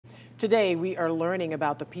Today, we are learning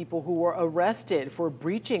about the people who were arrested for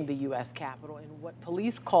breaching the U.S. Capitol in what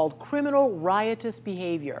police called criminal riotous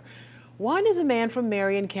behavior. One is a man from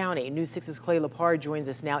Marion County. News 6's Clay Lepard joins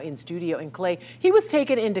us now in studio. And Clay, he was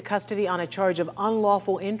taken into custody on a charge of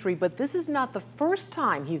unlawful entry, but this is not the first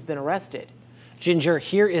time he's been arrested. Ginger,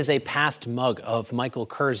 here is a past mug of Michael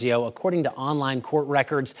Curzio. According to online court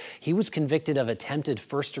records, he was convicted of attempted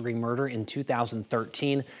first-degree murder in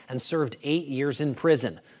 2013 and served 8 years in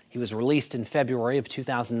prison. He was released in February of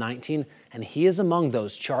 2019, and he is among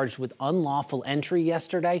those charged with unlawful entry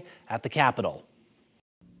yesterday at the Capitol.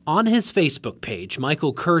 On his Facebook page,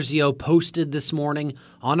 Michael Curzio posted this morning,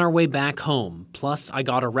 "On our way back home, plus I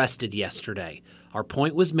got arrested yesterday. Our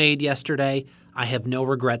point was made yesterday. I have no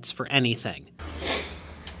regrets for anything."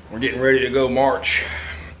 We're getting ready to go march.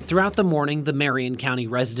 Throughout the morning, the Marion County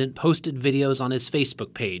resident posted videos on his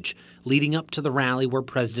Facebook page leading up to the rally where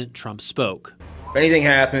President Trump spoke. If anything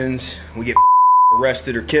happens, we get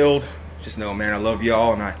arrested or killed, just know, man, I love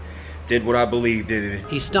y'all and I did what I believed in it.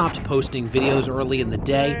 He stopped posting videos early in the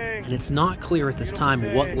day, and it's not clear at this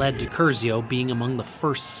time what led to Curzio being among the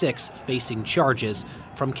first 6 facing charges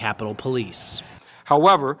from Capitol Police.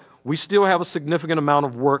 However, we still have a significant amount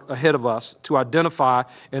of work ahead of us to identify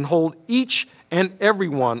and hold each and every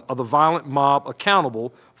one of the violent mob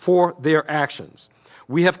accountable for their actions.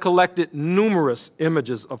 We have collected numerous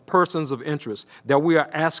images of persons of interest that we are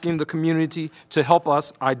asking the community to help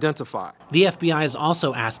us identify. The FBI is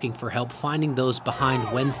also asking for help finding those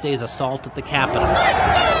behind Wednesday's assault at the Capitol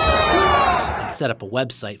and set up a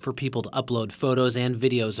website for people to upload photos and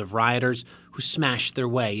videos of rioters who smashed their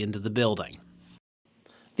way into the building.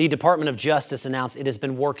 The Department of Justice announced it has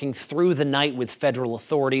been working through the night with federal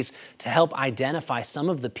authorities to help identify some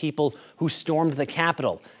of the people who stormed the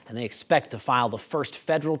Capitol, and they expect to file the first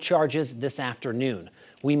federal charges this afternoon.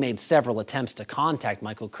 We made several attempts to contact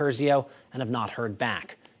Michael Curzio and have not heard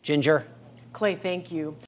back. Ginger? Clay, thank you.